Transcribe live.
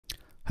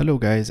Hello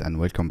guys and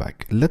welcome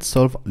back. Let's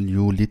solve a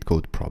new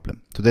LeetCode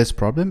problem. Today's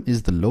problem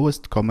is the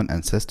lowest common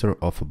ancestor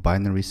of a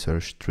binary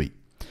search tree.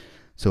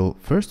 So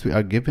first we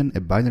are given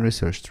a binary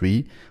search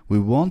tree. We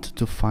want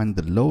to find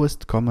the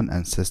lowest common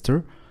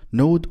ancestor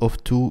node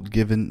of two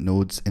given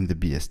nodes in the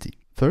BST.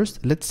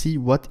 First, let's see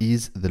what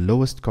is the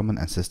lowest common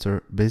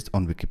ancestor based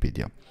on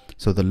Wikipedia.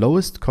 So the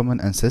lowest common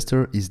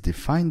ancestor is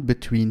defined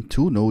between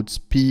two nodes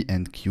P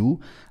and Q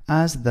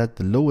as that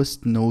the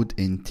lowest node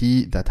in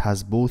T that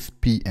has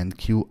both P and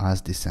Q as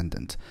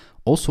descendant.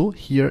 Also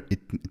here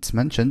it's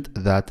mentioned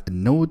that a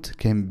node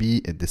can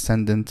be a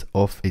descendant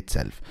of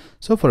itself.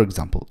 So for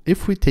example,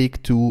 if we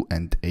take 2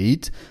 and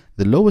 8,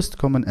 the lowest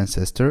common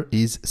ancestor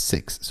is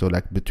 6. So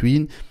like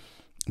between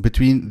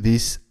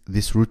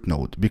this root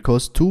node,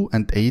 because 2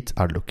 and 8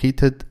 are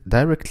located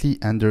directly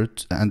under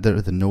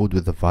the node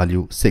with the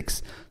value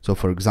 6. So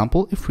for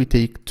example, if we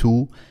take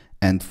 2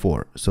 and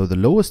 4, so the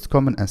lowest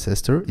common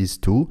ancestor is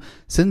 2,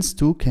 since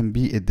 2 can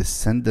be a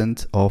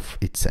descendant of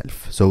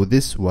itself. So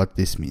this what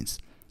this means.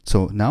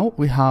 So now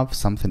we have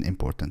something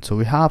important. So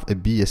we have a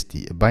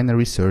BST, a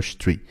binary search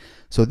tree.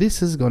 So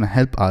this is going to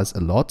help us a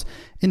lot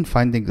in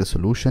finding the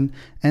solution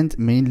and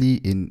mainly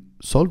in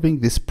solving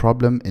this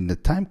problem in the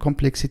time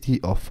complexity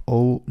of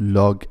O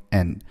log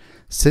n.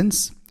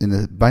 Since in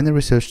a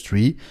binary search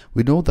tree,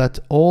 we know that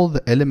all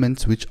the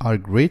elements which are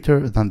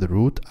greater than the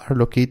root are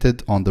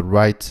located on the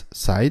right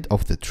side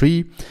of the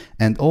tree,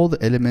 and all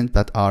the elements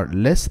that are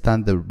less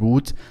than the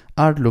root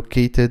are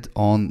located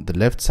on the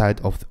left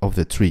side of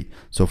the tree.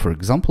 So for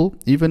example,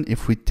 even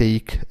if we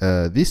take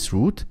this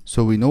root,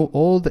 so we know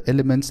all the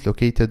elements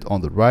located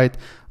on the right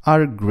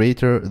are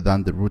greater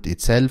than the root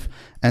itself,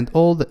 and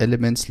all the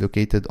elements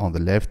located on the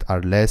left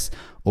are less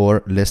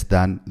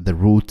than the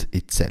root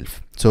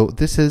itself. So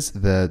this is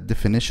the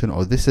definition,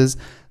 or this is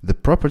the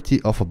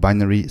property of a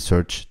binary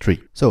search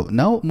tree. So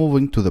now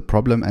moving to the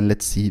problem, and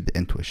let's see the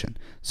intuition.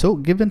 So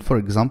given, for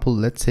example,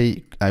 let's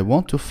say I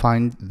want to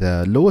find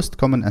the lowest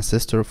common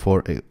ancestor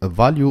for a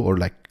value, or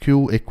like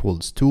Q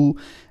equals 2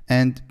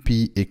 and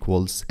P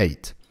equals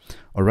 8.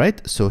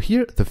 Alright, so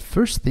here the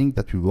first thing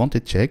that we want to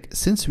check,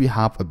 since we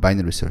have a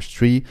binary search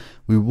tree,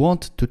 we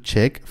want to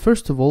check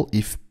first of all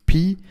if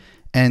P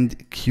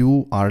and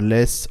Q are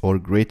less or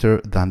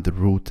greater than the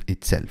root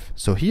itself.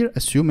 So here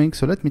assuming,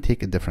 so let me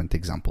take a different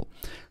example.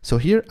 So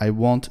here I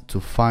want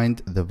to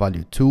find the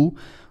value 2,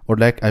 or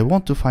like I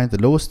want to find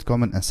the lowest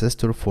common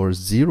ancestor for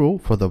 0,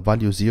 for the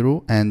value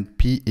 0, and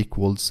P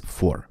equals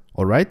 4.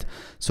 Alright,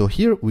 so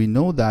here we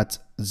know that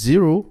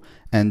 0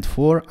 and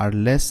 4 are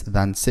less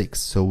than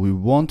 6. So we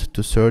want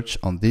to search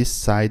on this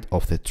side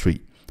of the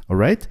tree.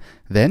 Alright,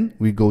 then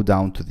we go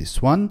down to this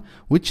one,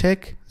 we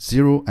check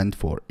 0 and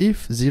 4.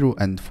 If 0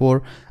 and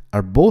 4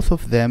 are both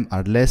of them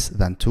are less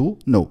than 2,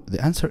 no,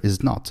 the answer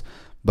is not.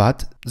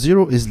 But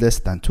 0 is less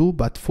than 2,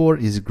 but 4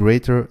 is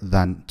greater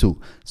than 2.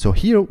 So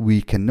here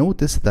we can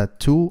notice that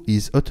 2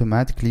 is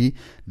automatically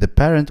the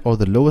parent or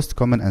the lowest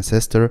common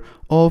ancestor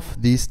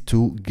of these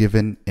two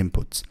given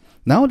inputs.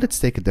 Now let's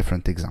take a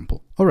different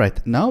example.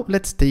 Alright, now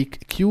let's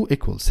take Q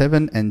equals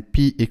 7 and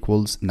P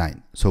equals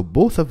 9. So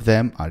both of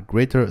them are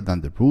greater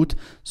than the root.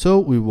 So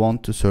we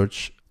want to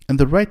search on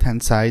the right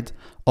hand side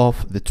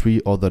of the tree,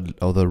 or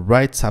the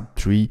right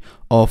subtree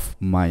of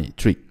my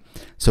tree.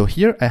 So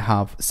here I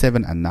have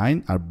 7 and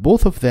 9. Are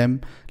both of them,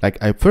 like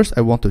first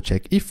I want to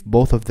check if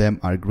both of them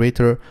are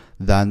greater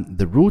than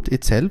the root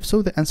itself.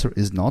 So the answer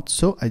is not.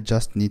 So I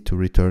just need to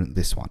return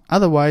this one.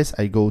 Otherwise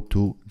I go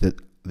to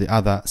the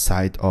other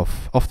side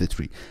of the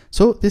tree.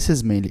 So this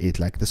is mainly it.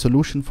 Like the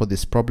solution for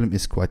this problem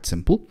is quite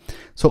simple.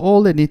 So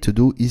all I need to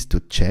do is to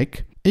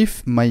check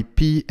if my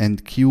P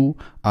and Q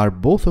are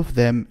both of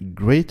them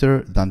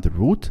greater than the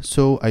root.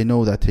 So I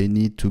know that I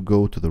need to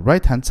go to the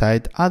right hand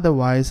side.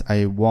 Otherwise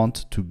I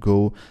want to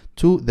go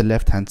to the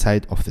left hand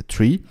side of the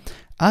tree.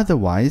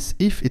 Otherwise,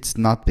 if it's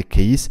not the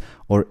case,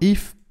 or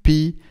if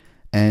P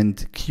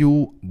and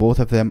Q, both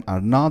of them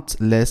are not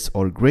less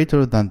or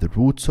greater than the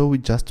root, so we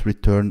just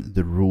return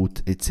the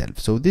root itself.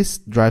 So this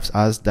drives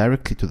us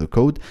directly to the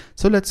code.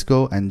 So let's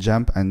go and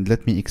jump and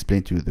let me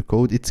explain to you the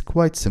code. It's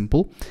quite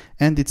simple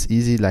and it's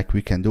easy. Like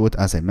we can do it,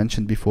 as I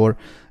mentioned before,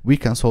 we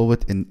can solve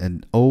it in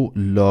an O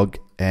log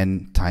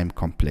n time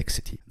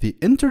complexity. The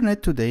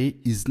internet today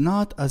is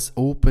not as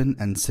open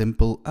and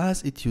simple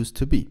as it used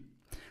to be.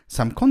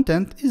 Some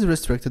content is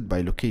restricted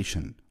by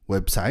location.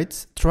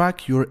 Websites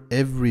track your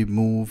every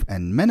move,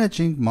 and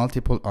managing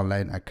multiple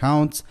online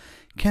accounts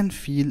can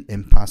feel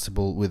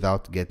impossible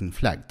without getting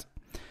flagged.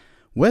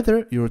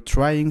 Whether you're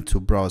trying to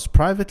browse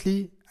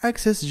privately,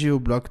 access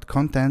geo-blocked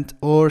content,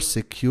 or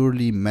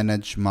securely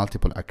manage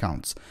multiple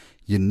accounts,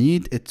 you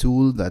need a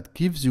tool that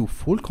gives you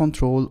full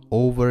control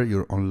over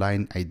your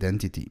online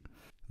identity.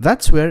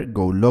 That's where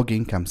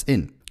GoLogin comes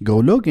in.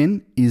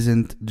 GoLogin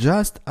isn't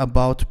just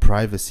about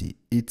privacy,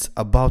 it's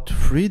about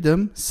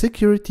freedom,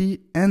 security,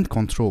 and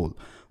control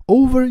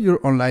over your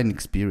online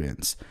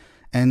experience.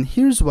 And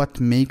here's what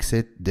makes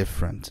it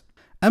different.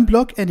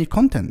 Unblock any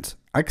content,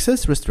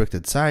 access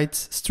restricted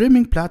sites,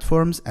 streaming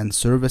platforms, and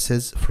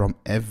services from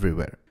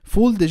everywhere.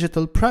 Full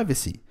digital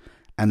privacy.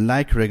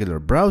 Unlike regular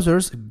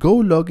browsers, Go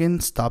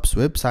Login stops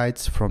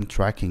websites from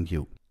tracking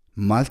you.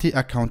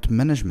 Multi-account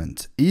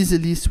management.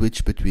 Easily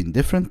switch between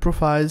different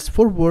profiles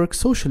for work,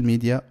 social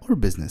media, or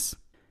business.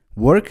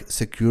 Work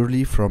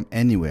securely from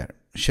anywhere.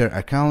 Share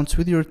accounts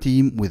with your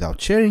team without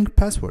sharing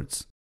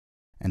passwords.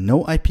 And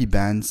no IP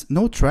bans,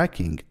 no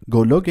tracking.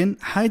 Go Login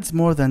hides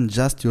more than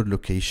just your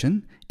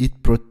location.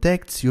 It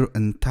protects your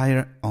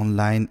entire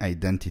online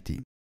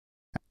identity.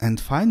 And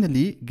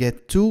finally,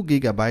 get 2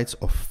 GB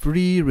of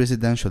free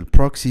residential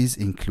proxies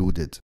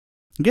included.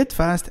 Get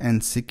fast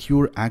and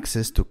secure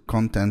access to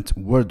content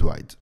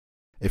worldwide.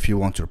 If you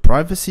want your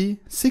privacy,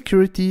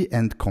 security,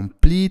 and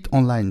complete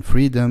online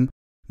freedom,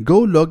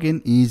 Go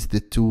Login is the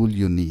tool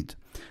you need.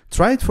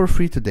 Try it for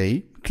free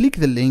today. Click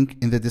the link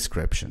in the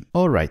description.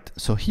 Alright,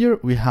 so here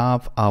we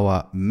have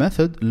our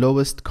method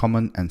lowest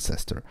common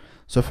ancestor.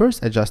 So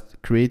first I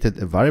just created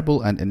a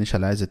variable and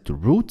initialized it to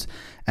root,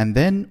 and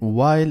then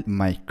while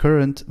my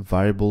current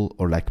variable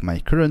or like my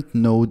current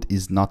node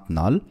is not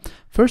null,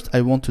 first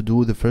I want to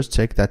do the first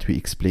check that we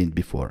explained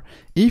before.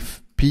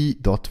 If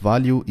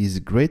p.value is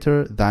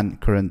greater than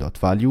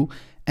current.value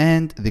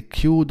and the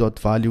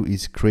q.value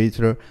is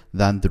greater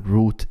than the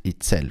root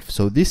itself.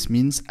 So this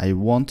means I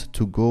want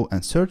to go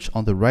and search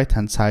on the right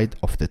hand side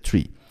of the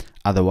tree.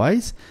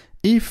 Otherwise,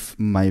 if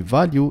my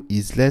value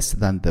is less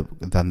than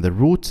the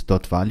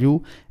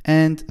root.value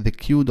and the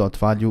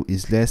q.value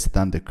is less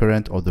than the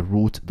current or the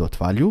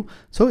root.value,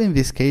 so in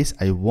this case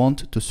I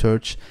want to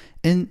search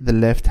in the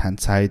left hand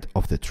side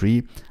of the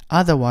tree.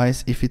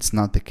 Otherwise, if it's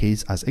not the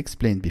case as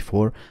explained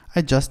before,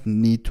 I just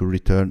need to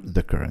return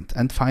the current.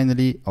 And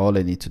finally, all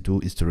I need to do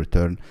is to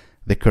return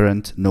the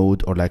current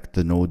node or like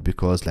the node,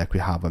 because like we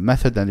have a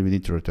method and we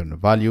need to return a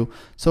value.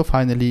 So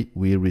finally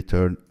we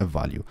return a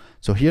value.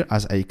 So here,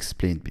 as I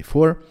explained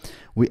before,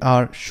 we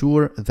are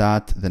sure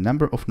that the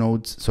number of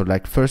nodes, so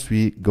like first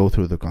we go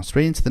through the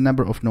constraints, the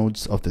number of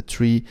nodes of the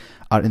tree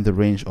are in the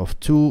range of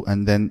 2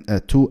 and then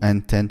 2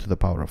 and 10 to the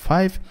power of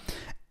 5.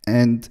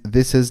 And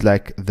this is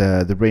like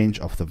the range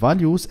of the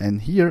values.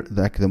 And here,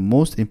 like the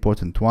most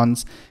important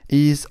ones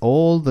is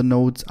all the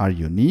nodes are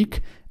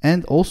unique,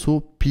 and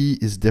also p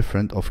is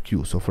different of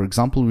q. So for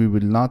example, we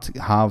will not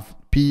have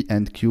p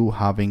and q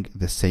having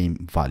the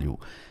same value.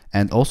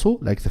 And also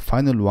like the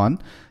final one,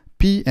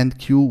 p and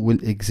q will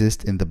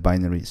exist in the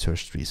binary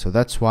search tree. So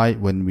that's why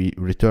when we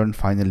return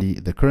finally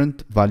the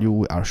current value,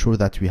 we are sure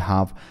that we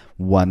have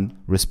one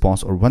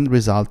response or one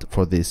result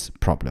for this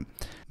problem.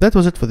 That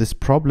was it for this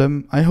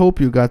problem. I hope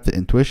you got the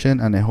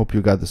intuition and I hope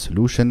you got the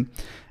solution.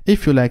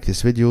 If you like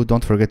this video,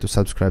 don't forget to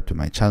subscribe to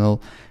my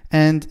channel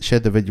and share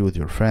the video with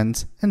your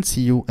friends, and see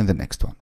you in the next one.